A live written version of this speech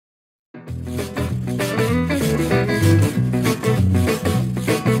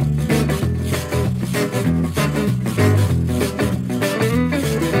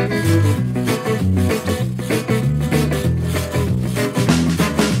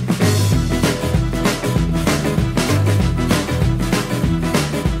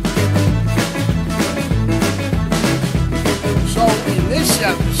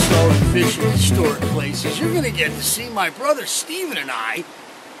Fishing Historic Places, you're going to get to see my brother Steven and I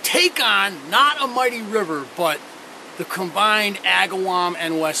take on not a mighty river, but the combined Agawam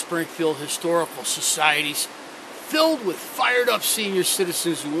and West Springfield Historical Societies, filled with fired up senior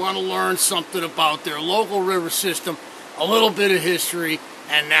citizens who want to learn something about their local river system, a little bit of history,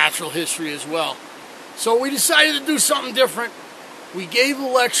 and natural history as well. So we decided to do something different. We gave a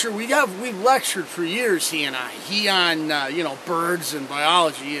lecture. We've lectured for years, he and I. He on birds and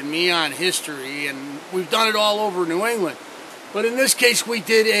biology, and me on history, and we've done it all over New England. But in this case, we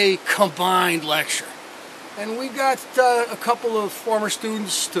did a combined lecture, and we got a couple of former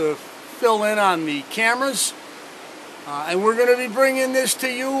students to fill in on the cameras, and we're going to be bringing this to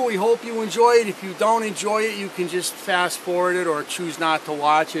you. We hope you enjoy it. If you don't enjoy it, you can just fast forward it or choose not to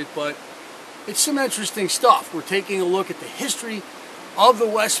watch it. But it's some interesting stuff. We're taking a look at the history of the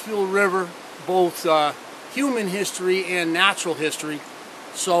Westfield River, both human history and natural history.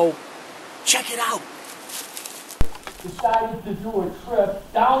 So check it out. Decided to do a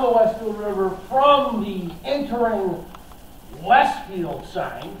trip down the Westfield River from the entering Westfield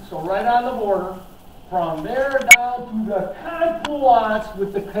sign, so right on the border, from there down to the confluence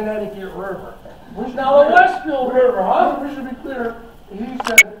with the Connecticut River. Now the Westfield River, huh? We should be clear. He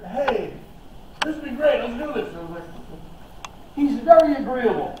said, "Hey, this would be great. Let's do this." I was like, he's very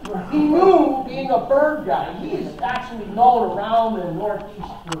agreeable. He knew, being a bird guy, he is actually known around the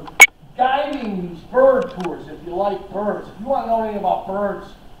Northeast for guiding these bird tours. If you like birds, if you want to know anything about birds,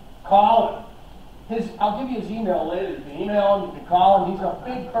 call him. I'll give you his email later. You can email him, you can call him. He's a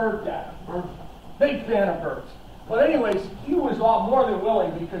big bird guy, big fan of birds. But anyways, he was more than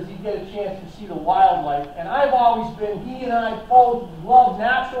willing because he'd get a chance to see the wildlife. And I've always been, he and I both love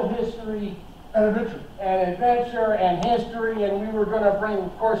natural history and adventure. And history, and we were going to bring,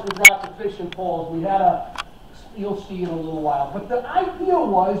 of course, we brought the fishing poles. We had you'll see in a little while. But the idea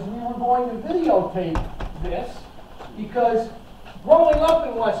was we were going to videotape this because growing up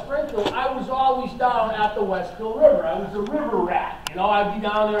in West Springfield, I was always down at the Westfield River. I was a river rat. You know, I'd be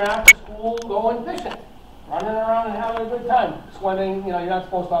down there after school going fishing, running around and having a good time. Swimming, you're not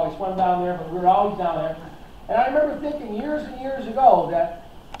supposed to always swim down there, but we were always down there. And I remember thinking years and years ago that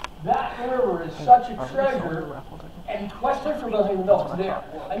river is such a treasure, and West Springfield doesn't even know it's there.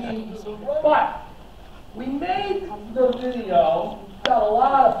 I mean, but we made the video, got a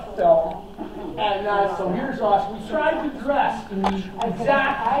lot of film, and so here's us. We tried to dress in the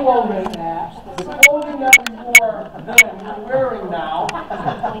exact clothing, the clothing that we wore then, we're wearing now.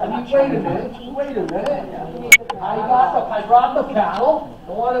 I mean, wait a minute. I brought the paddle.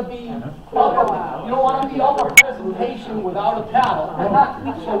 You don't want to be upper presentation without a paddle.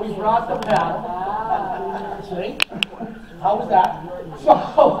 So we brought the paddle. See? How was that?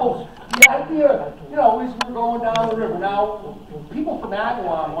 So the idea, is we're going down the river. Now, people from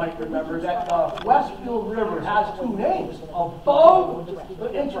Agawam might remember that the Westfield River has two names. Above the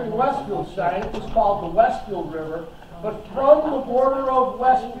entering Westfield sign, it was called the Westfield River. But from the border of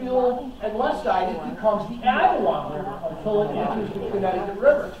Westfield and West Side, it becomes the Agawam River until it enters the Connecticut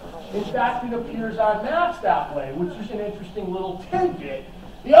River. In fact, it appears on maps that way, which is an interesting little tidbit.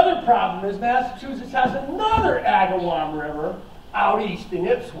 The other problem is Massachusetts has another Agawam River out east in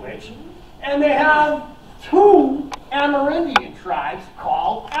Ipswich, and they have two Amerindian tribes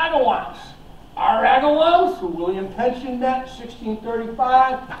called Agawams. Our Agawams, who William Pension met in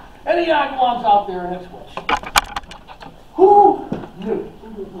 1635, and the Agawams out there in Ipswich. Who knew?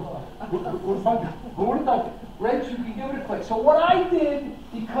 Who would have thought? Rich, you can give it a click. So what I did,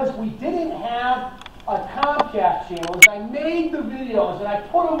 because we didn't have a Comcast channel, is I made the videos and I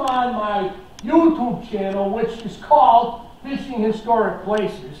put them on my YouTube channel, which is called Fishing Historic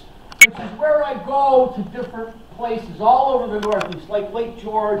Places, which is where I go to different places all over the Northeast, like Lake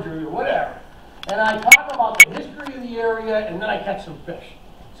George or whatever. And I talk about the history of the area, and then I catch some fish.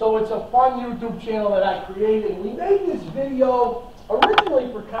 So it's a fun YouTube channel that I created. And we made this video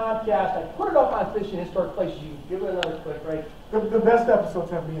originally for Comcast. I put it up on Fishing Historic Places. You can give it another click, right? The best episodes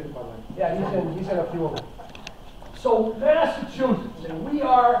have me in it, by the way. Yeah, he's in a few of them. So Massachusetts, and we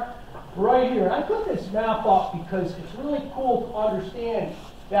are right here. I put this map up because it's really cool to understand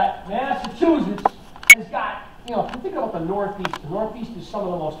that Massachusetts has got, if you think about the Northeast is some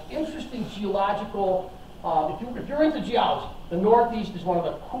of the most interesting geological, if you're into geology, the Northeast is one of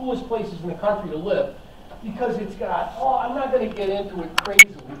the coolest places in the country to live because it's got, I'm not going to get into it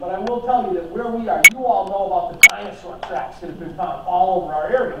crazily, but I will tell you that where we are, you all know about the dinosaur tracks that have been found all over our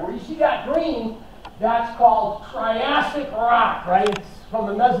area. Where you see that green, that's called Triassic rock, right? It's from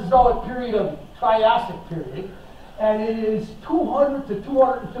the Mesozoic period of Triassic period. And it is 200 to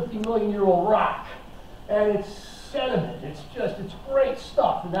 250 million year old rock. And it's sediment. It's great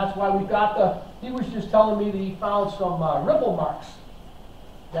stuff, and that's why we got he was just telling me that he found some ripple marks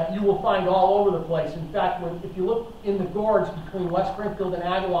that you will find all over the place. In fact, if you look in the gorge between West Springfield and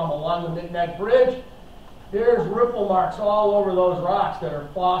Agawam along the Knickknack Bridge, there's ripple marks all over those rocks that are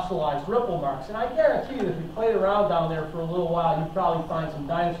fossilized ripple marks. And I guarantee you, if you played around down there for a little while, you'd probably find some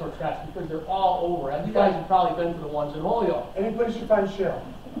dinosaur tracks because they're all over. And you guys have probably been to the ones in Holyoke. Any place you find shell.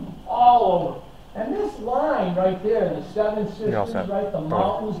 All over. And this line right there, the Seven Sisters, right, the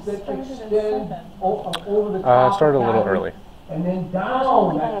mountains that extend over the top. Started a little early. And then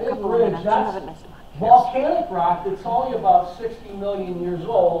down that big ridge, that's volcanic rock that's only about 60 million years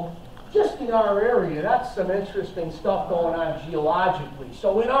old. Just in our area, that's some interesting stuff going on geologically.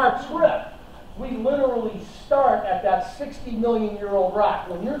 So in our trip, we literally start at that 60 million year old rock.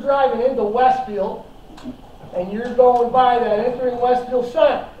 When you're driving into Westfield, and you're going by that entering Westfield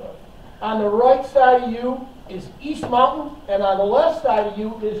sign, on the right side of you is East Mountain, and on the left side of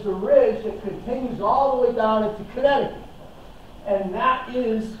you is the ridge that continues all the way down into Connecticut. And that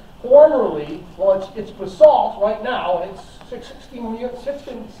is formerly, well, it's basalt right now, and it's 60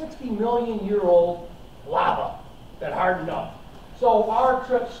 million year old lava that hardened up. So our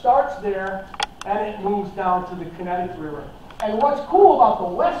trip starts there, and it moves down to the Connecticut River. And what's cool about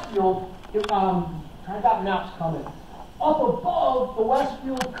the Westfield, I got maps coming. Up above, the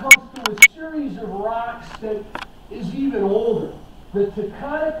Westfield comes to a series of rocks that is even older. The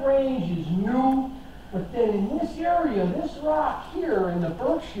Taconic Range is new, but then in this area, this rock here in the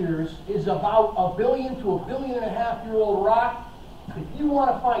Berkshires is about 1 billion to 1.5 billion year old rock. If you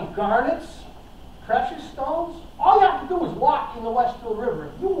want to find garnets, precious stones, all you have to do is walk in the Westfield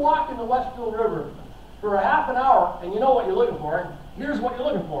River. If you walk in the Westfield River for a half an hour, and you know what you're looking for, here's what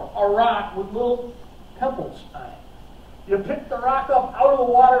you're looking for: a rock with little pimples on it. You pick the rock up out of the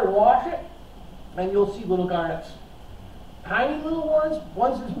water and wash it, and you'll see little garnets. Tiny little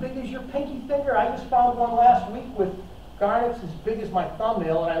ones as big as your pinky finger. I just found one last week with garnets as big as my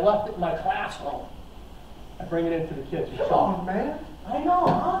thumbnail, and I left it in my classroom. I bring it into the kitchen. Come on, man. I know,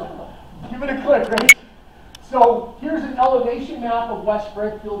 huh? Give it a click, right? So here's an elevation map of West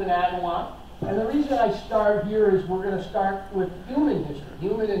Springfield and Agawam. And the reason I start here is we're going to start with human history,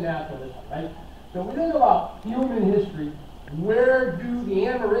 human and naturalism, right? So when we think about human history, where do the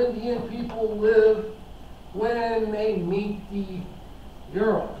Amerindian people live when they meet the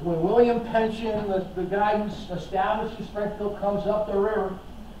Euros? When William Pension, the guy who established Springfield, comes up the river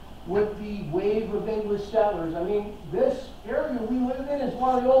with the wave of English settlers. I mean, this area we live in is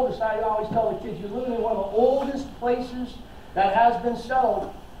one of the oldest. I always tell the kids, you're living in one of the oldest places that has been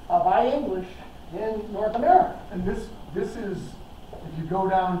settled by English in North America. And this is, if you go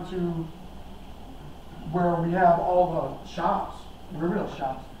down to where we have all the shops, the real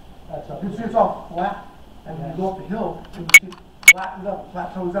shops, you can see it's all flat, and you go up the hill, and you see it flattens up,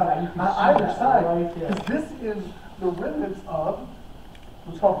 plateaus out. Yeah, you can On see either that side, right there. because this is the remnants of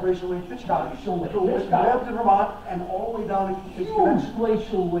what's called glacial lake Hitchcock. Glacial Lake So it Hitchcock. went to Vermont and all the way down to Huge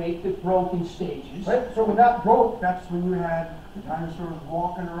glacial lake that broke in stages. Right? So when that broke, that's when you had the dinosaurs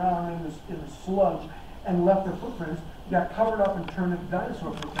walking around in the sludge and left their footprints. Got covered up and turned into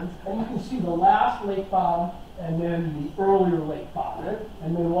dinosaur footprints. And you can see the last lake bottom and then the earlier lake bottom. Right.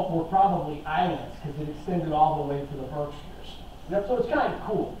 And then what were probably islands because it extended all the way to the Berkshires. Yep. So it's kind of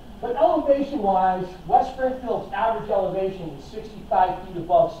cool. But elevation-wise, West Springfield's average elevation is 65 feet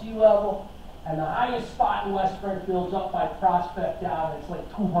above sea level. And the highest spot in West Springfield is up by Prospect Down. It's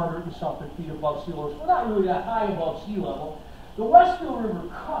like 200 and something feet above sea level. So we're not really that high above sea level. The Westfield River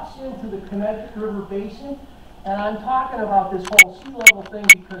cuts into the Connecticut River Basin. And I'm talking about this whole sea level thing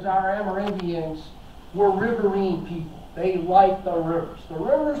because our Amerindians were riverine people. They liked the rivers. The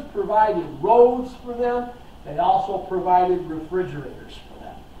rivers provided roads for them. They also provided refrigerators for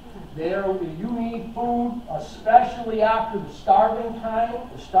them. There, if you need food, especially after the starving time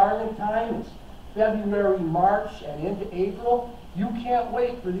is February, March, and into April. You can't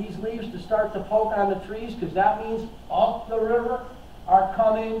wait for these leaves to start to poke on the trees because that means up the river are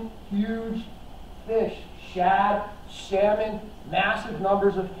coming huge fish. Shad, salmon, massive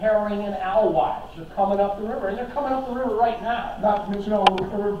numbers of herring and alewives are coming up the river, and they're coming up the river right now. Not to mention all the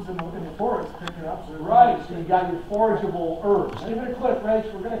herbs in the forest picking up. So right, so you got your forageable herbs. Give it a click,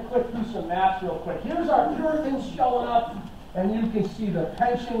 Rach. We're going to click through some maps real quick. Here's our Puritans showing up, and you can see the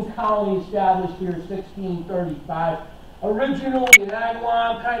Pension colony established here in 1635. Originally in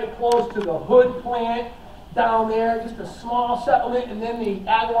Agawam, kind of close to the Hood plant. Down there, just a small settlement, and then the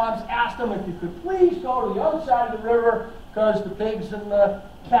Agawams asked them if you could please go to the other side of the river because the pigs and the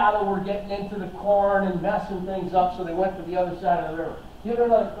cattle were getting into the corn and messing things up, so they went to the other side of the river. Give it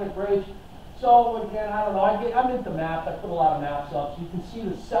another quick break. So again, I don't know, I'm into maps, I put a lot of maps up, so you can see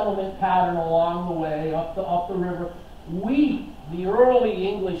the settlement pattern along the way, up the river. We, the early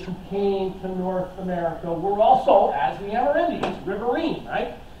English who came to North America, were also, as the Amerindians, riverine,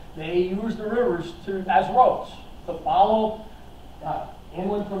 right? They used the rivers as roads to follow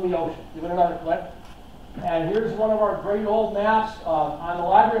inland from the ocean. Give it another click. And here's one of our great old maps on the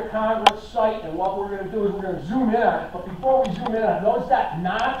Library of Congress site, and what we're going to do is we're going to zoom in on it. But before we zoom in on it, notice that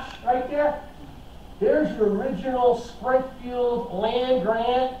notch right there? There's your original Springfield land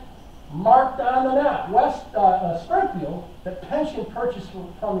grant marked on the map. West Springfield, the pension purchased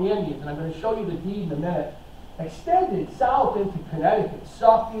from the Indians, and I'm going to show you the deed in a minute, extended south into Connecticut.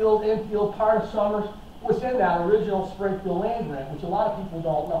 Suffield, Enfield, part of Somers was in that original Springfield land grant, which a lot of people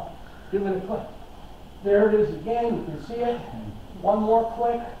don't know. Give it a click. There it is again, you can see it. One more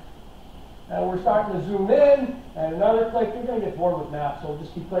click. And we're starting to zoom in, and another click. You're going to get bored with maps, so we'll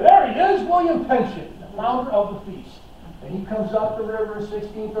just keep playing. There he is, William Pension, the founder of the feast. And he comes up the river in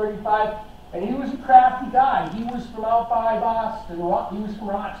 1635, and he was a crafty guy. He was from out by Boston. He was from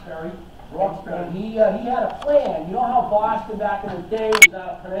Roxbury. And he had a plan. You know how Boston back in the day was on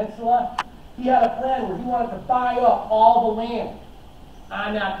a peninsula? He had a plan where he wanted to buy up all the land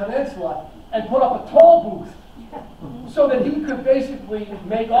on that peninsula and put up a toll booth so that he could basically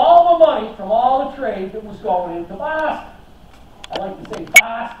make all the money from all the trade that was going into Boston. I like to say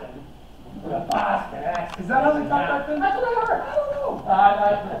Boston with a Boston accent. Is that how they talk back then? That's what I heard. I don't know.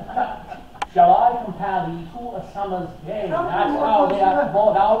 Shall I compare thee to a summer's day? That's how they are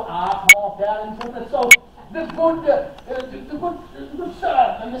brought out more into it. So the good sir,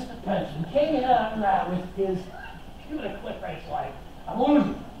 Mr. Pension, came in with his, give it a click right so I'm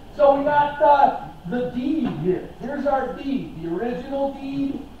losing. So we got the deed here. Here's our deed, the original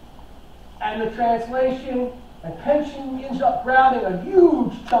deed and the translation. And Pension ends up grabbing a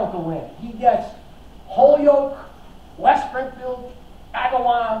huge chunk of land. He gets Holyoke, West Springfield,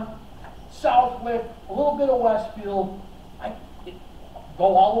 Agawam, Southwick, a little bit of Westfield. Go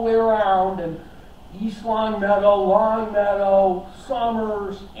all the way around, and East Longmeadow,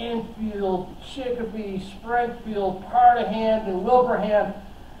 Somers, Enfield, Chicopee, Springfield, part of Hampton, Wilbraham,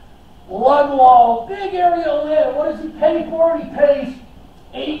 Ludlow, big area of land. What does he pay for it? He pays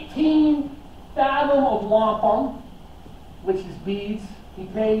 18 fathom of wampum, which is beads. He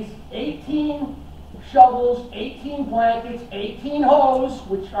pays 18 shovels, 18 blankets, 18 hoes,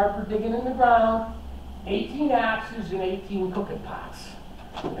 which are for digging in the ground, 18 axes, and 18 cooking pots.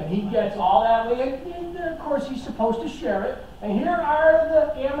 And he gets all that land, and of course he's supposed to share it. And here are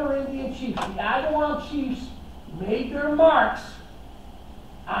the Amerindian chiefs. The Agawam chiefs made their marks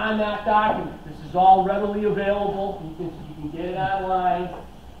on that document. This is all readily available. You can get it online.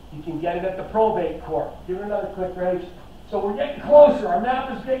 You can get it at the probate court. Give it another click, Rach. So we're getting closer. Our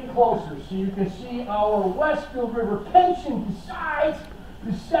map is getting closer. So you can see our Westfield River Pension decides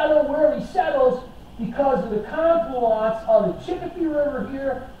to settle where he settles because of the confluence of the Chicopee River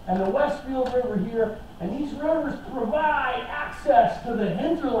here and the Westfield River here. And these rivers provide access to the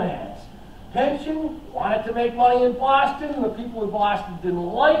hinterlands. Pension wanted to make money in Boston, and the people in Boston didn't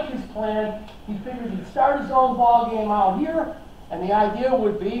like his plan. He figured he'd start his own ball game out here. And the idea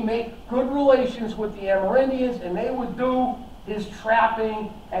would be make good relations with the Amerindians, and they would do his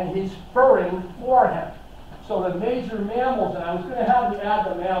trapping and his furring for him. So the major mammals, and I was going to have you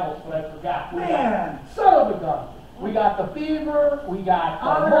add the mammals, but I forgot. Man! Son of a gun. We got the beaver, we got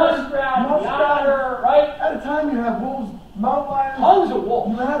the muskrat, the otter, right? At a time you have wolves, mountain lions. Tons of wolves.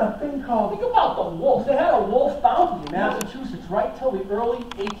 You had a thing called... Think about the wolves. They had a wolf bounty in Massachusetts right till the early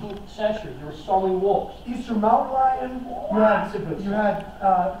 18th century. There were so many wolves. Eastern mountain lion. Lots of good You had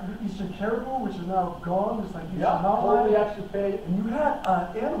Eastern caribou, which is now gone. It's like Eastern mountain totally lion. extirpated. And you had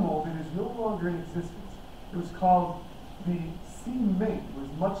an animal that is no longer in existence. It was called the sea mink. It was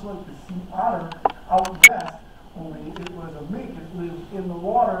much like the sea otter out west, only it was a mink that lived in the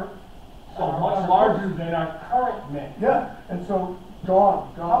water. So much larger than our current mink. Yeah, and so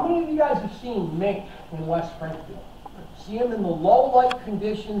gone. How many of you guys have seen mink in West Springfield? See them in the low light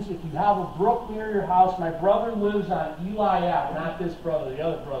conditions. If you have a brook near your house, my brother lives on Eli Ave, not this brother, the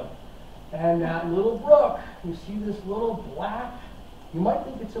other brother. And that little brook, you see this little black, you might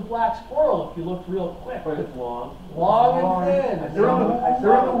think it's a black squirrel if you looked real quick. But it's long. Long and thin. They're in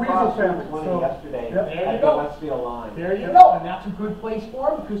the weasel family. So, yesterday Yep. There you at go. the Westfield line. There you go, and that's a good place for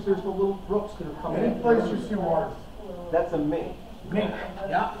them because there's the little brooks that are coming in. Any place you see water. That's a mink. Mink,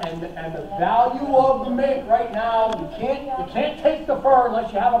 yeah, and the value of the mink right now, you can't take the fur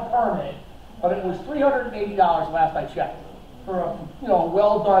unless you have a permit, but it was $380 last I checked for a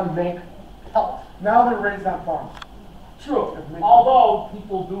well done mink pelt. Now they're raised on farms. True. Although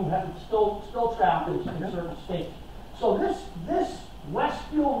people do have still traffic in certain states. So this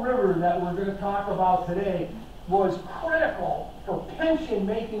Westfield River that we're going to talk about today was critical for Pension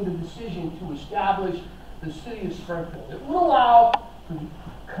making the decision to establish the city of Springfield. It would allow the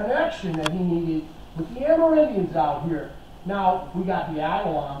connection that he needed with the Amerindians out here. Now, we got the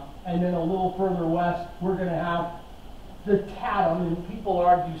Agawam, and then a little further west, we're going to have the Tatham, and people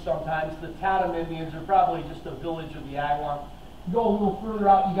argue sometimes the Tatham Indians are probably just a village of the Agawam. You go a little further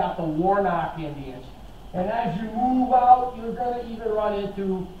out, you got the Warnock Indians. And as you move out, you're going to even run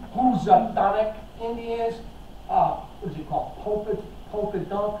into Housatonic Indians, what is it called?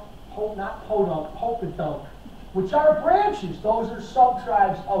 Podunk, which are branches. Those are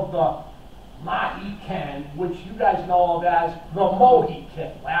sub-tribes of the Mohican, which you guys know of as the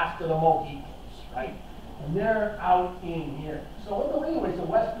Mohican, last of the Mohicans, right? And they're out in here. So anyways, the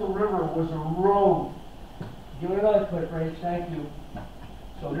Westfield River was a road. Give it another click, Rach, thank you.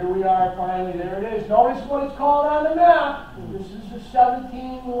 So here we are, finally, there it is. Notice what it's called on the map. This is the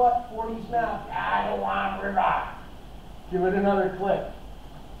 40s map, Agawam River. Give it another click.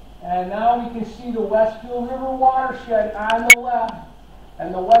 And now we can see the Westfield River watershed on the left.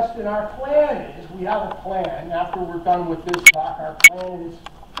 And the west, and our plan is, we have a plan, after we're done with this talk, our plan is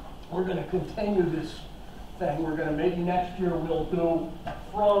we're going to continue this thing. We're going to, maybe next year we'll do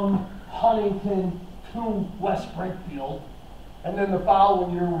from Huntington to West Springfield. And then the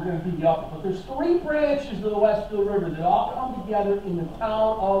following year we're going to do the upper. But there's 3 branches of the Westfield River that all come together in the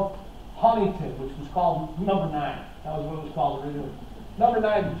town of Huntington, which was called number 9. That was what it was called originally. Number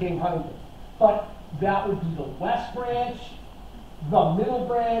 9 became Huntington. But that would be the west branch, the middle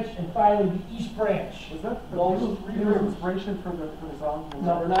branch, and finally the east branch. Was that those 3 rivers? Inspiration for the song?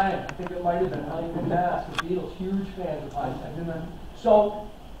 Number 9. I think it might have been Huntington, Mass. The Beatles, huge fans of Huntington. So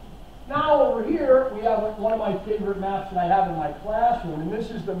now over here, we have one of my favorite maps that I have in my classroom, and this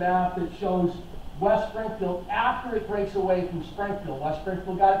is the map that shows West Springfield after it breaks away from Springfield. West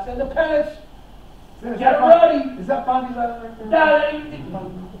Springfield got its independence. Get ready! Is that Bonnie's Island?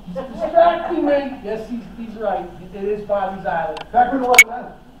 He's distracting me. Yes, he's right. It is Bonnie's Island. Back when it was an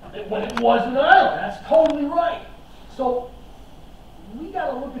island. When it was an island, that's totally right. So we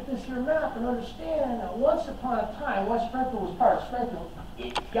got to look at this here map and understand that once upon a time, West Springfield was part of Springfield.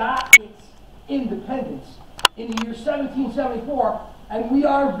 It got its independence in the year 1774, and we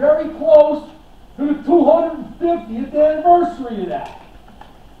are very close to the 250th anniversary of that.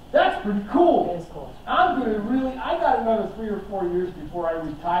 That's pretty cool. It is cool. I'm going to really, I got another 3 or 4 years before I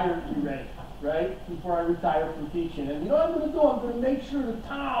retire to be ready, right? Before I retire from teaching. And you know what I'm going to do? I'm going to make sure the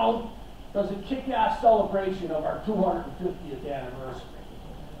town does a kick-ass celebration of our 250th anniversary.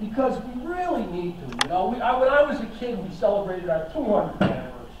 Because we really need to, you know. When I was a kid, we celebrated our 200th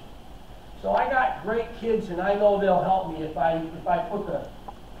anniversary. So I got great kids, and I know they'll help me if I put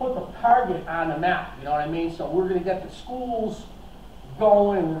the target on the map. You know what I mean? So we're going to get the schools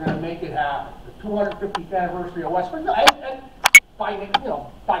going, and we're going to make it happen. The 250th anniversary of West Springfield, and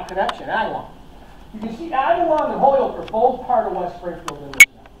by connection, Agawam. You can see Agawam and Holyoke are both part of West Springfield in this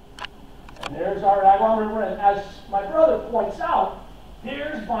map. And there's our Agawam River, and as my brother points out,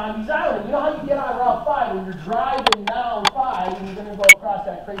 there's Bonnie's Island. You know how you get on Route 5 when you're driving down 5 and you're going to go across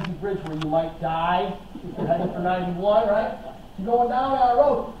that crazy bridge where you might die if you're heading for 91, right? You're going down that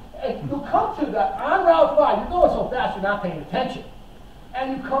road. And you'll come to on Route 5, you're going so fast you're not paying attention.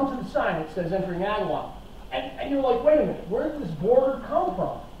 And you come to the sign that says entering Agawam. And you're like, wait a minute, where did this border come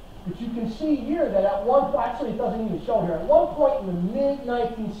from? But you can see here that at one point, actually it doesn't even show here, at one point in the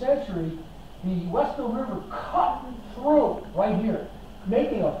mid-19th century, the Westfield River cut through right here,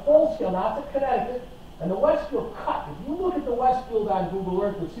 making a full scale, not to Connecticut, and the Westfield cut. If you look at the Westfield on Google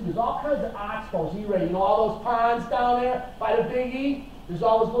Earth, you'll see there's all kinds of oxbows, E-ray. You know all those ponds down there by the Big E? There's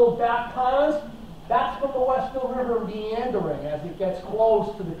all those little back ponds. That's from the Westfield River meandering as it gets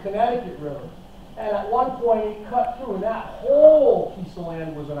close to the Connecticut River. And at one point it cut through, and that whole piece of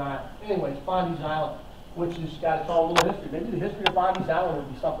land was an island. Anyways, Bonnie's Island, which has got its own little history. Maybe the history of Bonnie's Island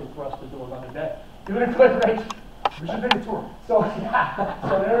would be something for us to do another day. Give it a quick race. We should take a tour. So, yeah,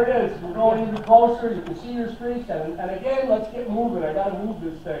 so there it is. We're going even closer. You can see your streets. And again, let's get moving. I got to move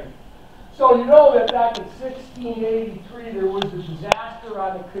this thing. So you know that back in 1683, there was a disaster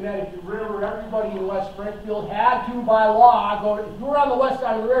on the Connecticut River. Everybody in West Springfield had to, by law, go. If you were on the west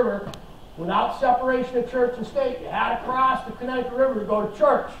side of the river, without separation of church and state, you had to cross the Connecticut River to go to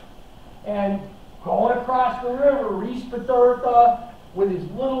church. And going across the river, Reese Bedurtha, with his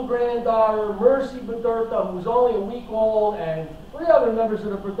little granddaughter, Mercy Bedurtha, who was only a week old, and 3 other members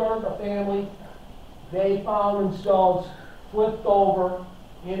of the Bedurtha family, they found themselves flipped over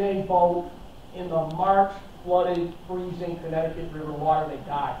in a boat in the March flooded, freezing Connecticut River water. They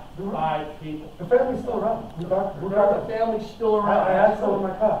died. 5 people. The family's still around. The family's still around. I asked some of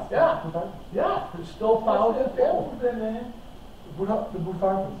my class. Yeah. Yeah. It's still found in family. The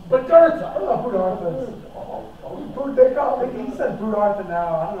Boutarthas. Boutarthas. I don't know Boutarthas. They call it, he said Boutartha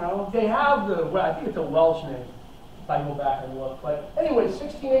now, I don't know. They have well, I think it's a Welsh name, if I go back and look. But anyway,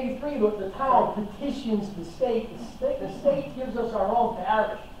 1683, the town petitions the state. The state gives us our own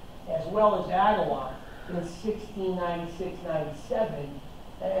parish, as well as Agawam, in 1696-97.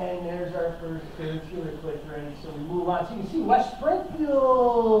 And there's our first computer click ready, so we move on. So you can see West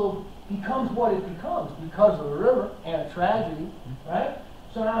Springfield becomes what it becomes because of the river and a tragedy, right?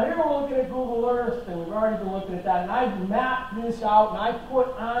 So now here we're looking at Google Earth, and we've already been looking at that, and I've mapped this out, and I put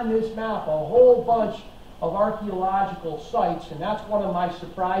on this map a whole bunch of archaeological sites, and that's one of my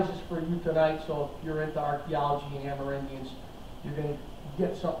surprises for you tonight. So if you're into archaeology and Amerindians, you're going to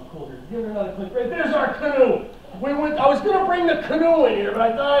get something cool here. Give it another click. Right there's our canoe. I was going to bring the canoe in here, but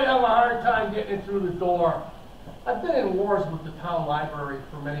I thought I'd have a hard time getting it through the door. I've been in wars with the town library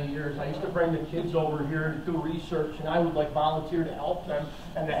for many years. I used to bring the kids over here to do research, and I would volunteer to help them.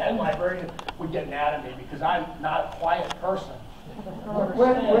 And the head librarian would get mad at me because I'm not a quiet person.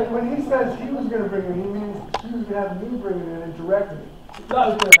 When he says he was going to bring it, he means she was going to have me bring it in and direct me. I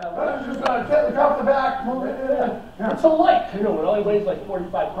was just going to take it off the back, move it in. Yeah. It's a light canoe. It only weighs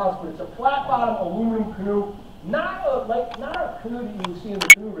 45 pounds, but it's a flat bottom aluminum canoe. Not a canoe that you can see in the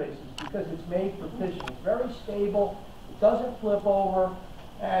canoe races, because it's made for fishing. It's very stable. It doesn't flip over,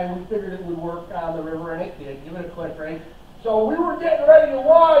 and we figured it would work on the river, and it did. Give it a click, right? So we were getting ready to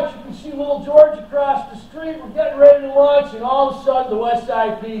launch. You can see little George across the street. We're getting ready to launch, and all of a sudden, the West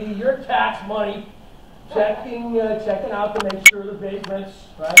Side PD, your tax money, checking out to make sure the vagrants,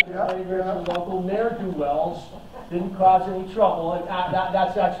 right? The local ne'er-do-wells didn't cause any trouble. And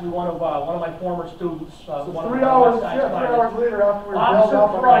that's actually one of my former students. So 3 hours later, after we were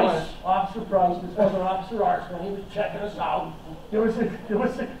Officer Price. This wasn't Officer Arson. He was checking us out.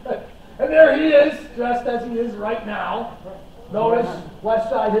 And there he is, dressed as he is right now. Notice West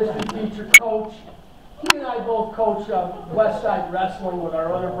Side history teacher, coach. He and I both coach West Side wrestling with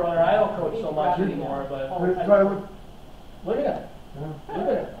our other brother. I don't coach so much anymore, but look at him. Look at him.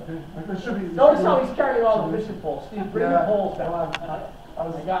 Notice how he's carrying all the fishing poles. Steve, bring the poles down. I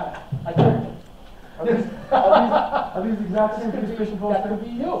got it. I took it. Are these exact same fishing poles? That could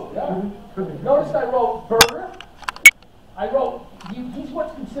be you. Yeah. Notice I wrote burger. He's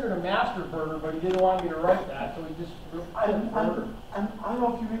what's considered a master burger, but he didn't want me to write that, so he just wrote burger. I don't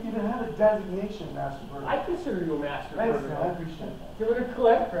know if you even have a designation, master burger. I consider you a master burger. I appreciate that. Give it a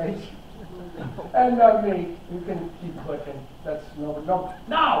click, right? And me, you can keep clicking. That's no.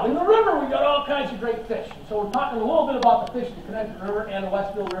 Now, in the river, we got all kinds of great fish. And so we're talking a little bit about the fish in the Connecticut River and the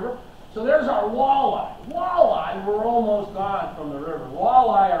Westfield River. So there's our walleye. Walleye, we're almost gone from the river.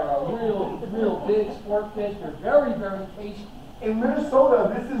 Walleye are a real big sport fish. They're very, very tasty. In Minnesota,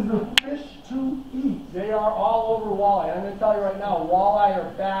 this is the fish to eat. They are all over walleye. I'm going to tell you right now, walleye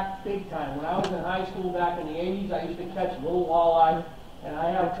are back big time. When I was in high school back in the 80s, I used to catch little walleye. And I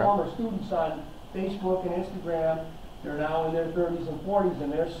have former students on Facebook and Instagram. They're now in their 30s and 40s,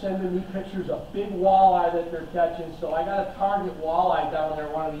 and they're sending me pictures of big walleye that they're catching. So I got to target walleye down there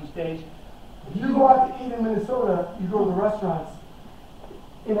one of these days. If you go out to eat in Minnesota, you go to the restaurants,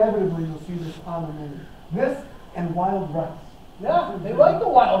 inevitably you'll see this on the menu. This and wild rice. Yeah, they like the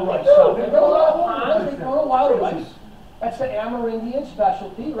wild rice. So they go to ponds, they go to wild rice. That's the Amerindian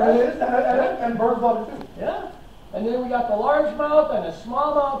specialty, right? And birds love it too. Yeah. And then we got the largemouth and the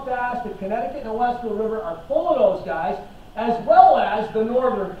smallmouth bass. The Connecticut and the Westfield River are full of those guys, as well as the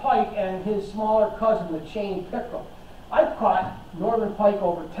northern pike and his smaller cousin, the chain pickerel. I've caught northern pike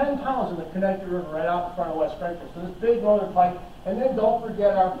over 10 pounds in the Connecticut River right out in front of West Springfield. So this big northern pike. And then don't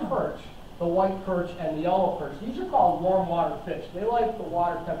forget our perch, the white perch and the yellow perch. These are called warm water fish. They like the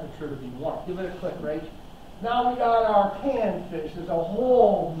water temperature to be warm. Give it a click, Rach. Now we got our panfish. There's a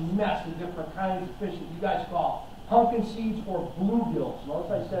whole mess of different kinds of fish that you guys call pumpkin seeds or bluegills.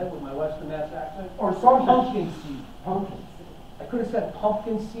 Notice I said it with my Western Mass accent. Or some pumpkin seed. Pumpkin. I could have said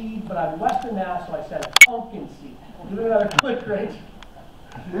pumpkin seed, but I'm Western Mass, so I said pumpkin seed. Give it another click, Rach.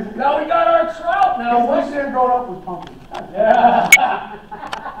 Now we got our trout. Now we didn't grow up with pumpkin. Yeah.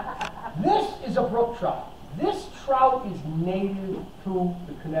 This is a brook trout. This trout is native to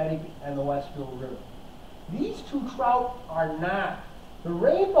the Connecticut and the Westfield River. These two trout are not. The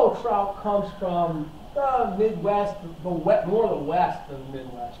rainbow trout comes from the Midwest, more the West than the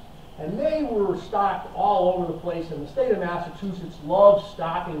Midwest. And they were stocked all over the place, and the state of Massachusetts loves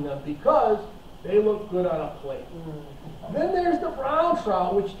stocking them because They look good on a plate. Then there's the brown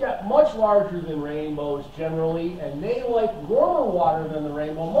trout, which get much larger than rainbows generally, and they like warmer water than the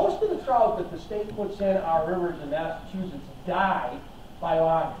rainbow. Most of the trout that the state puts in our rivers in Massachusetts die by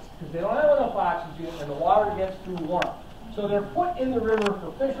August because they don't have enough oxygen and the water gets too warm. So they're put in the river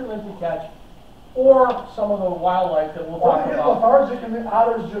for fishermen to catch, or some of the wildlife that we'll talk about. Lethargic and the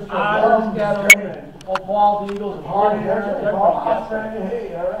otters just Otters get them, and bald eagles and horned herons, everybody gets them.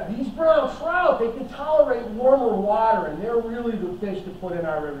 Hey, all right. These brown trout, they can tolerate warmer water, and they're really the fish to put in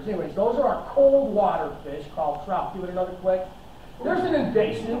our rivers. Anyways, those are our cold water fish called trout. Give it another click. There's an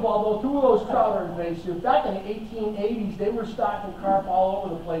invasive, although two of those trout are invasive. Back in the 1880s, they were stocking carp all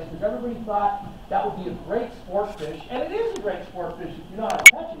over the place because everybody thought that would be a great sport fish. And it is a great sport fish if you know how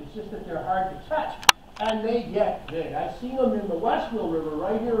to catch it. It's just that they're hard to catch. And they get big. I've seen them in the Westfield River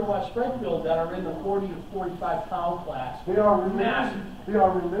right here in West Springfield that are in the 40 to 45 pound class. They are massive.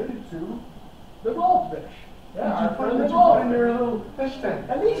 related to The goldfish. Yeah, that you put in your little fish tank.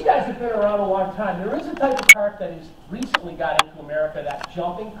 and these guys have been around a long time. There is a type of carp that has recently got into America, that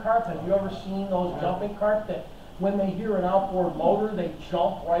jumping carp. Have you ever seen those jumping carp that when they hear an outboard motor, they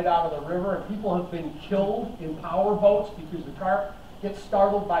jump right out of the river? And people have been killed in power boats because the carp gets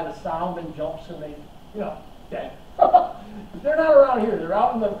startled by the sound and jumps and they, dead. But they're not around here. They're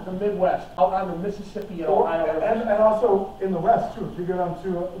out in the Midwest, out on the Mississippi and Ohio River. And also in the West, too. If you go down to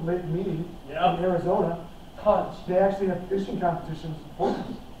Lake Mead in Arizona, Tons. they actually have fishing competitions for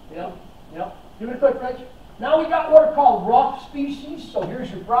this. Yep. Give it a quick Rich. Now we got what are called rough species. So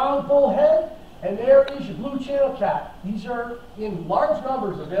here's your brown bullhead, and there is your blue channel cat. These are in large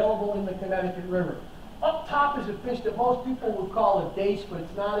numbers available in the Connecticut River. Up top is a fish that most people would call a dace, but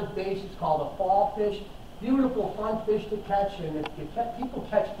it's not a dace. It's called a fall fish. Beautiful, fun fish to catch, and if people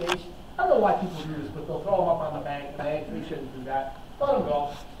catch dace, I don't know why people do this, but they'll throw them up on the bank. We shouldn't do that. Let them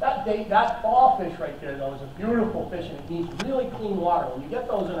go. That fall fish right there, though, is a beautiful fish, and it needs really clean water. When you get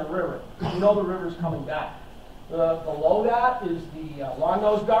those in a river, you know the river's coming back. Below that is the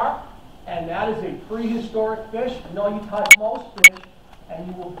long-nosed gar, and that is a prehistoric fish. You know, you touch most fish, and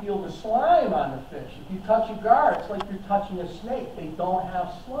you will feel the slime on the fish. If you touch a gar, it's like you're touching a snake. They don't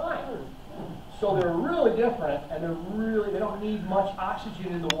have slime. So they're really different, and they don't need much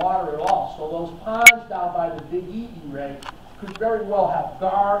oxygen in the water at all. So those ponds down by the Big Eaton Ray could very well have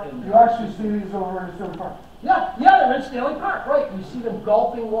gar in them. You actually see these over in Stanley Park. Yeah, they're in Stanley Park, right. You see them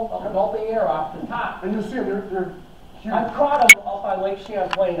gulping air off the top. And you see them, they're huge. I caught them up by Lake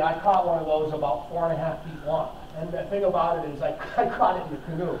Champlain. I caught one of those about 4.5 feet long. And the thing about it is I caught it in a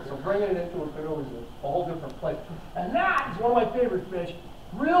canoe. So bringing it into a canoe is a whole different place. And that is one of my favorite fish.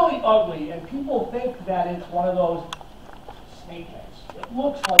 Really ugly, and people think that it's one of those snakeheads. It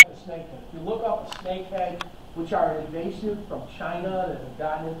looks like a snakehead. If you look up a snakehead, which are invasive from China that have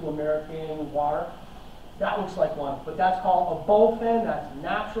gotten into American water, that looks like one. But that's called a bowfin. That's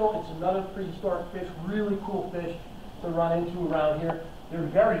natural. It's another prehistoric fish. Really cool fish to run into around here. They're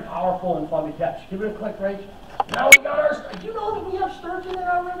very powerful and fun to catch. Give it a click, Rach. Now we got our, you know that we have sturgeon in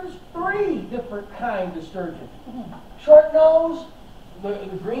our rivers? 3 different kinds of sturgeon. Short nose, the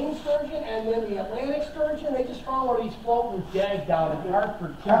green sturgeon, and then the Atlantic sturgeon. They just found one of these floating dead down in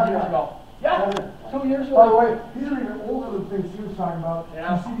Hartford 2 years ago. Yeah, 2 years ago. By the way, these are even older than things he was talking about.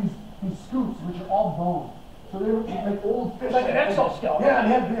 Yeah. You see these scoots, which are all bone. So they were like old fish. Like an exoskeleton. Yeah, they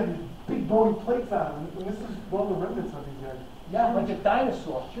had these big bony plates on them. And this is one of the remnants of these guys. Yeah, like a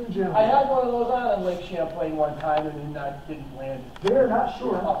dinosaur. Huge animal. I had one of those on Lake Champlain one time, and then I didn't land. They're not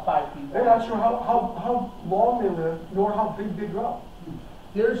sure. About 5 feet. They're not sure how long they live, nor how big they grow.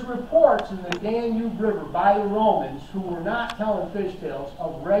 There's reports in the Danube River by the Romans, who were not telling fish tales,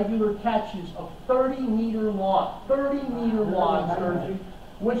 of regular catches of 30-meter long sturgeon,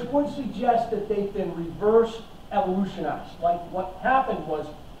 which would suggest that they've been reverse evolutionized. Like what happened was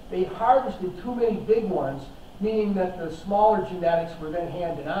they harvested too many big ones, meaning that the smaller genetics were then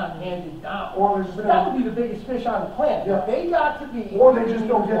handed down. Or that would be the biggest fish on the planet. Yeah. They got to be. Or they just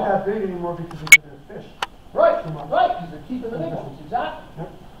don't get that big anymore because they're fish. Right, because they're keeping the big ones, exactly.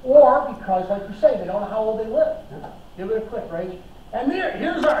 Yep. Or because, like you say, they don't know how old they live. Yep. Give it a click, Rach. And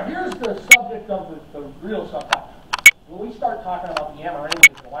here's the subject of the real subject. When we start talking about the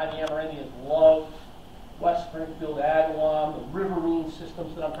Amerindians and why the Amerindians love West Springfield, Agawam, the riverine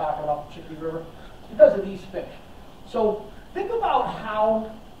systems that I'm talking about, the Chickadee River, it's because of these fish. So think about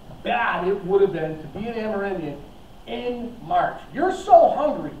how bad it would have been to be an Amerindian in March. You're so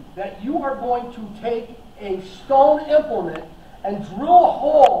hungry that you are going to take a stone implement and drill a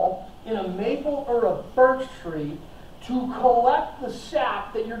hole in a maple or a birch tree to collect the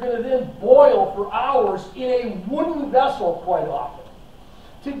sap that you're going to then boil for hours in a wooden vessel quite often.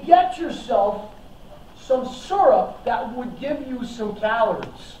 to get yourself some syrup that would give you some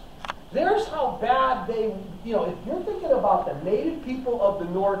calories. There's how bad they, you know, if you're thinking about the native people of the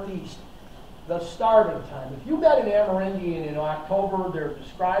Northeast, the starving time. If you met an Amerindian in October, they're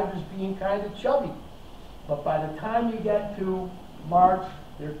described as being kind of chubby. But by the time you get to March,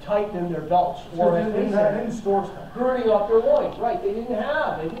 they're tightening their belts. Or they didn't store stuff. Girding up their loins. Right, they did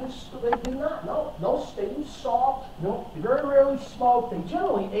not, they didn't salt, they very rarely smoked, they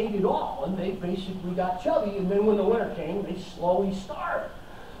generally ate it all, and they basically got chubby, and then when the winter came, they slowly starved.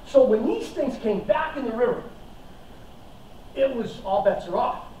 So when these things came back in the river, it was all bets are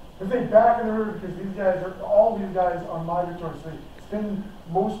off. I think back in the river because all these guys are migratory, so they spend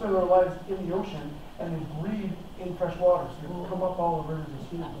most of their lives in the ocean and they breed in fresh water, so they come up all the rivers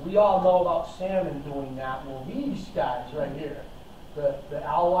and seas. We all know about salmon doing that. Well, these guys right here, the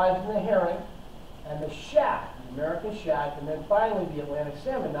alewives and the herring, and the shad, the American shad, and then finally the Atlantic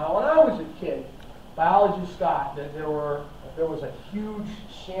salmon. Now, when I was a kid, Biologist got that there was a huge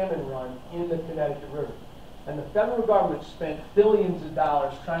salmon run in the Connecticut River. And the federal government spent billions of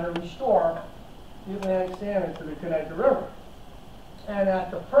dollars trying to restore the Atlantic salmon to the Connecticut River. And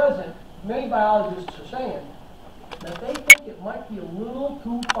at the present, many biologists are saying that they think it might be a little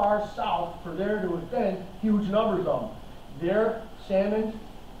too far south for there to have been huge numbers of them. There, salmon,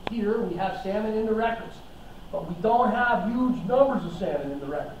 here we have salmon in the records, but we don't have huge numbers of salmon in the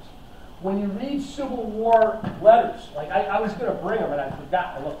records. When you read Civil War letters, like I was going to bring them and I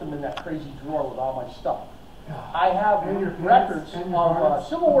forgot, I left them in that crazy drawer with all my stuff. I have records of a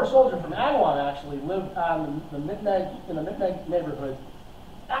Civil War soldier from Agawam actually lived on in the Mitneg neighborhood.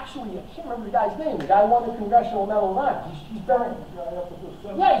 Actually, I can't remember the guy's name. The guy won the Congressional Medal of Honor. He's buried.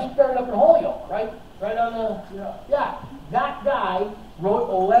 Yeah, he's buried up in Holyoke, right? Right on the. Yeah. That guy wrote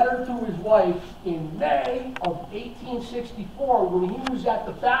a letter to his wife in May of 1864 when he was at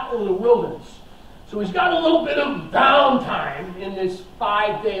the Battle of the Wilderness. So he's got a little bit of downtime in this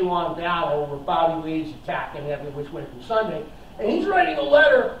 5-day-long battle where Bobby Lee's attacking every which way from Sunday. And he's writing a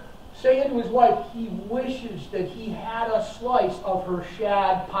letter saying to his wife he wishes that he had a slice of her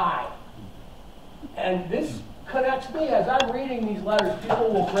shad pie. And this connects me. As I'm reading these letters,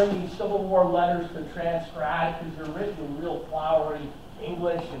 people will bring these Civil War letters to transcribe because they're written in real flowery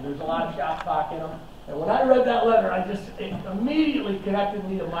English and there's a lot of shop talk in them. And when I read that letter, it immediately connected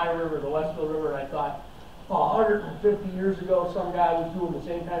me to my river, the Westfield River, and I thought, 150 years ago, some guy was doing the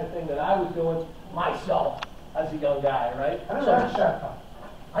same kind of thing that I was doing myself as a young guy, right? I never had a shad pie.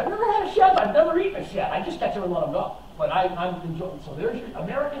 I've never had a shad. I've never eaten a shad. I just catch them and let them go. But I'm enjoying. So there's your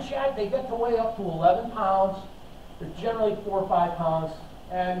American shad. They get to weigh up to 11 pounds. They're generally 4 or 5 pounds.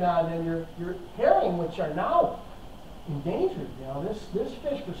 And then your herring, which are now endangered. You know, this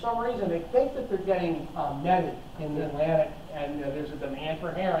fish, for some reason, they think that they're getting netted in the Atlantic, and there's a demand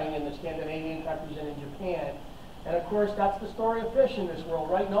for herring in the Scandinavian countries and in Japan. And of course, that's the story of fish in this world,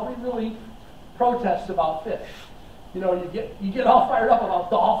 right? Nobody really protests about fish. You know, you get all fired up about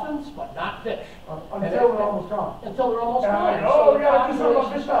dolphins, but not fish. Until they're almost gone. Until they're almost gone. Oh, we gotta do something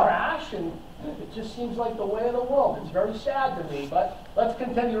about fish now. Crash, and it just seems like the way of the world. It's very sad to me, but let's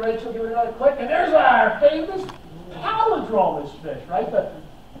continue, Rachel. Give it another click, and there's our famous palindromous fish, right? But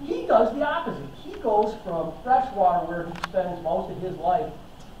he does the opposite. He goes from freshwater, where he spends most of his life,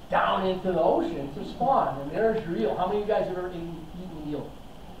 down into the ocean to spawn. And there's your eel. How many of you guys have ever eaten eel?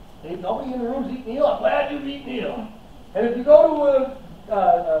 Ain't nobody in the room's eaten eel. I'm glad you've eaten eel. And if you go to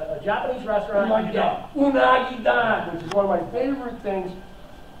a Japanese restaurant, you get unagi dan, which is one of my favorite things.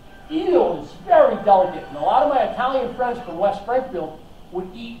 Eel is very delicate, and a lot of my Italian friends from West Springfield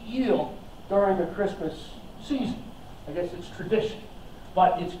would eat eel during the Christmas season. I guess it's tradition,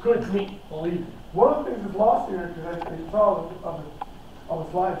 but it's good meat, believe me. One of the things that's lost here, because I saw on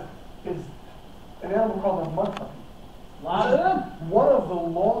the slides, is an animal called a mud puppy. A lot of them. One of the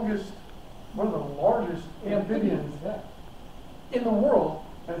largest amphibians in the world,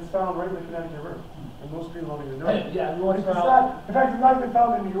 and it's found right in the Connecticut River. And most people don't even know it. Yeah, every once in a In while. fact, it's not even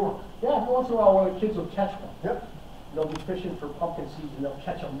found in New York. Yeah, every once in a while, one of the kids will catch one. Yep. They'll be fishing for pumpkin season. They'll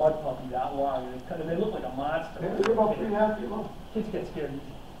catch a mud puppy that long, and they look like a monster. They're about 3.5 feet long. Kids get scared easy.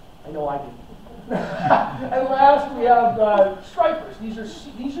 I know I did. And last, we have stripers. These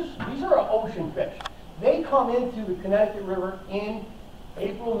are ocean fish. They come into the Connecticut River in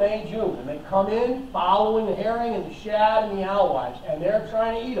April, May, June, and they come in following the herring and the shad and the alewives, and they're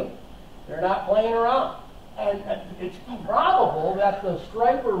trying to eat them. They're not playing around. And it's probable that the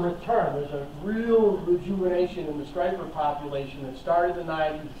striper return, there's a real rejuvenation in the striper population that started in the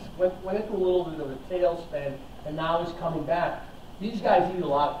 90s, went into a little bit of a tailspin, and now is coming back. These guys eat a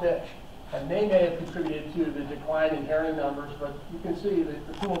lot of fish. And they may have contributed to the decline in herring numbers, but you can see that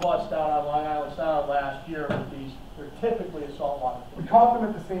the two of us down on Long Island Sound last year with these, they're typically a saltwater We fish. caught them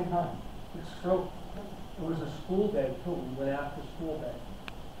at the same time. It's true. It was a school day too. We went after school day.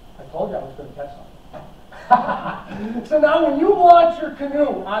 I told you I was going to catch something. So now when you launch your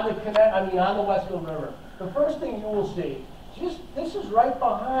canoe on the Westfield River, the first thing you will see, this is right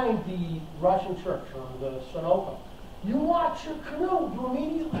behind the Russian church or the Sunoco. You launch your canoe, you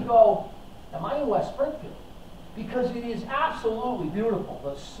immediately go, am I in West Springfield? Because it is absolutely beautiful.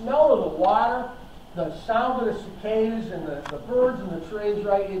 The smell of the water, the sound of the cicadas and the birds and the trees,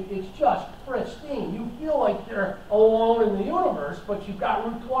 right? It's just pristine. You feel like you're alone in the universe, but you've got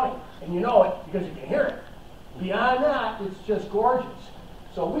Route 20, and you know it because you can hear it. Beyond that, it's just gorgeous.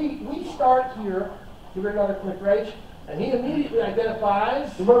 So we start here. Give it another quick Rach, and he immediately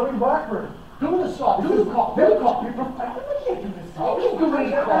identifies. The Reverend Blackbird. Do the song. Do the call. Do the call. I can't do this.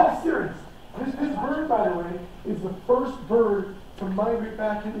 I'm serious. This bird, by the way, is the first bird to migrate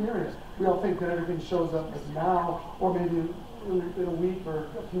back in the area. We all think that everything shows up as now, or maybe in a week or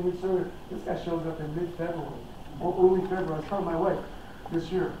a few weeks earlier. This guy shows up in mid-February, or early February. I was telling my wife this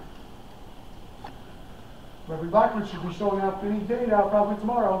year. Reverend Blackbird should be showing up any day now, probably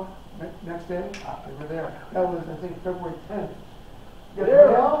tomorrow. Next day, they were there. That was, I think, February 10th. You got the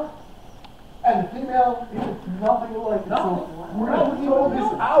male and the female is nothing alike. Nothing. So we're going to throw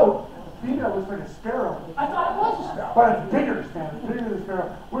this out. The female looks like a sparrow. I thought it was a sparrow. But it's bigger, Stan. It's bigger than a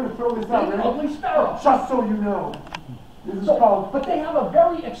sparrow. We're going to throw this out. Big, ugly sparrow. Just so you know. This is called. But they have a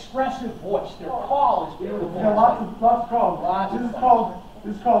very expressive voice. Their call is beautiful. Yeah, lots of calls. Lots This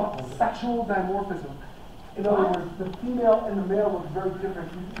of is called sexual dimorphism. In other words, the female and the male look very different.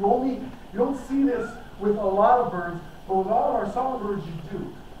 You don't see this with a lot of birds, but with all of our songbirds you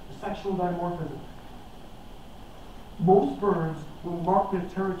do. The sexual dimorphism. Most birds will mark their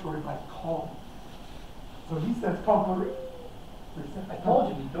territory by calling. So he says call. I told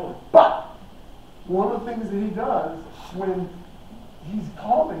you he'd do it. But one of the things that he does when he's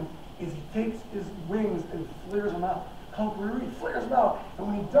calling is he takes his wings and flares them out. He flares them out, and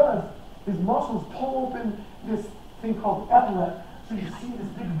when he does, his muscles pull open this thing called epaulet, so you see this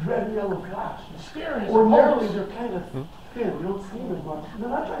big red yellow patch. Scary. Ordinarily, they're kind of thin. You don't see them as much. They're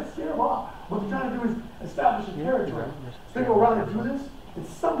not trying to scare them off. What they're trying to do is establish a territory. So they go around and do this, and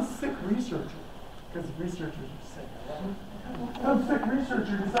some sick researcher, because researchers are sick, right? Some sick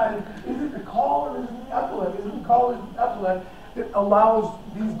researcher decided, is it the call or is it the epaulet? Is it the call or is it the epaulet that allows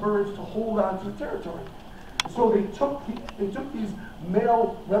these birds to hold on to a territory? So they took these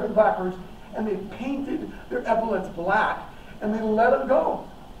male leather blackbirds and they painted their epaulets black and they let them go.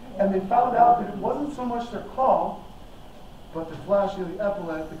 And they found out that it wasn't so much their call, but the flashing of the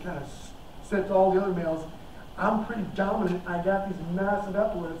epaulet that kind of said to all the other males, I'm pretty dominant, I got these massive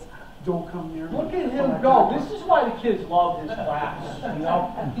epaulets, don't come near me. Look at him go. This is why the kids love his class. You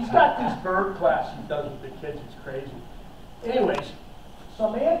know, he's got this bird class he does with the kids. It's crazy. Anyways,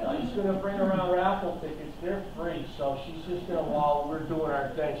 Samantha is going to bring around raffle tickets. They're free, so she's just going to, while we're doing our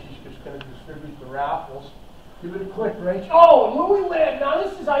thing, she's just going to distribute the raffles. Give it a quick range. Oh, Louis Land. Now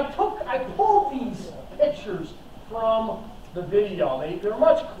this is, I pulled these pictures from the video. They're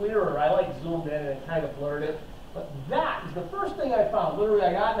much clearer. I like zoomed in and it kind of blurred it. But that is the first thing I found. Literally,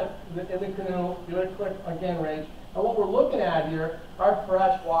 I got in the canoe. Give it a quick, again, range. And what we're looking at here are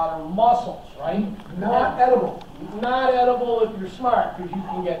freshwater mussels, right? Not edible. Not edible if you're smart, because you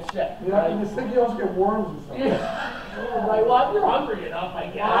can get sick. Yeah, right? and the sticky also get worms and stuff. Yeah. Right, well, if you're hungry enough, I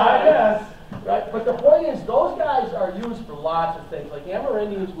guess. I guess. Right, but the point is, those guys are used for lots of things. Like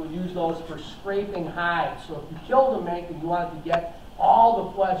Amerindians would use those for scraping hides. So if you killed a mink and you wanted to get all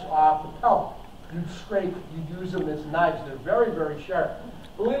the flesh off the pelt, you'd scrape it. You'd use them as knives. They're very, very sharp.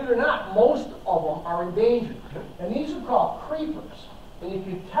 Believe it or not, most of them are endangered. And these are called creepers. And you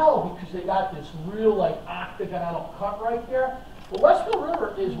can tell because they got this real, like, octagonal cut right there. The Westfield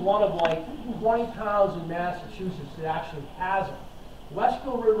River is one of, like, 20 towns in Massachusetts that actually has them.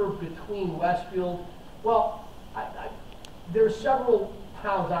 Westfield River between Westfield, well, there's several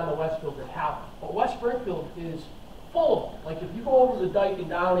towns on the Westfield that have them. But West Springfield is full of them. Like, if you go over the dike and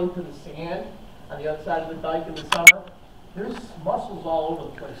down into the sand on the other side of the dike in the summer, there's mussels all over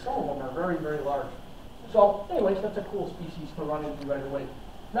the place. Some of them are very, very large. So, anyways, that's a cool species to run into right away.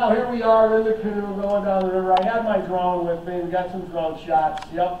 Now, here we are in the canoe going down the river. I had my drone with me. We got some drone shots.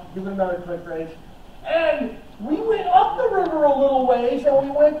 Yep, give it another quick range. And we went up the river a little ways, and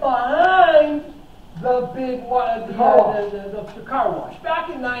we went behind the big the car wash. Back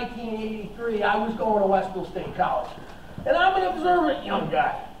in 1983, I was going to Westfield State College. And I'm an observant young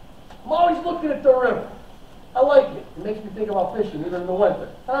guy. I'm always looking at the river. I like it. It makes me think about fishing, even in the winter.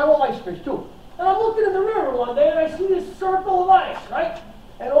 And I will ice fish too. And I'm looking in the river one day and I see this circle of ice, right?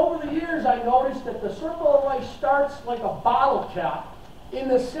 And over the years I noticed that the circle of ice starts like a bottle cap in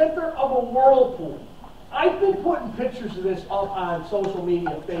the center of a whirlpool. I've been putting pictures of this up on social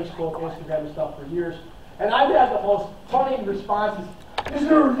media, Facebook, Instagram and stuff for years. And I've had the most funny responses. Is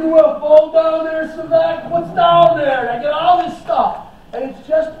there a UFO down there, Savek? What's down there? And I get all this stuff. And it's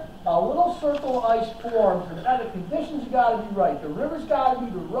just a little circle of ice forms. And the conditions got to be right. The river's got to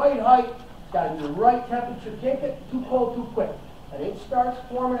be the right height. It's got to be the right temperature. Can't get too cold too quick. And it starts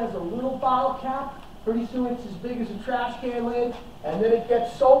forming as a little bottle cap. Pretty soon it's as big as a trash can lid. And then it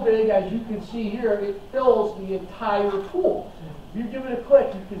gets so big, as you can see here, it fills the entire pool. If you give it a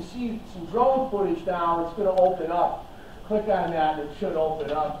click, you can see some drone footage now. It's going to open up. Click on that, and it should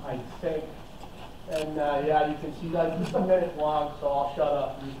open up, I think. And yeah, you can see that just a minute long, so I'll shut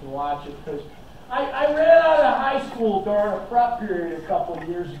up and you can watch it. Because I ran out of high school during a prep period a couple of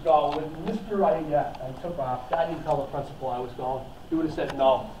years ago with Mr. I took off. I didn't tell the principal I was going. He would have said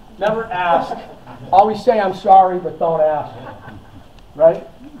no. Never ask. Always say I'm sorry, but don't ask. Right?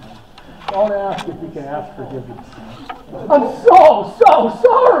 Don't ask if you can ask forgiveness. I'm so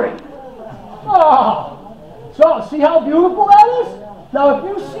sorry. Oh. So, see how beautiful that is? Now, if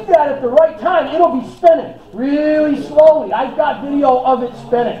you see that at the right time, it'll be spinning really slowly. I've got video of it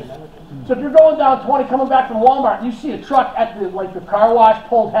spinning. So if you're going down 20 coming back from Walmart and you see a truck at the car wash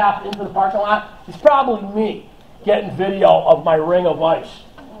pulled half into the parking lot, it's probably me getting video of my ring of ice.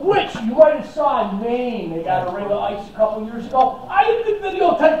 Which you might have saw in Maine, they got a ring of ice a couple years ago. I have been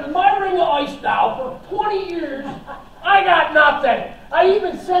videotaping my ring of ice now for 20 years. I got nothing. I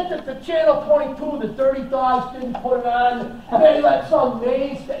even sent it to Channel 22. The Dirty Dogs didn't put it on. They let some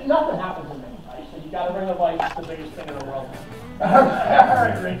Maine nothing happens in Maine. Right? So you got a ring of ice. It's the biggest thing in the world. All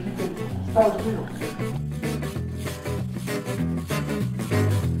right, Rich, you can start too.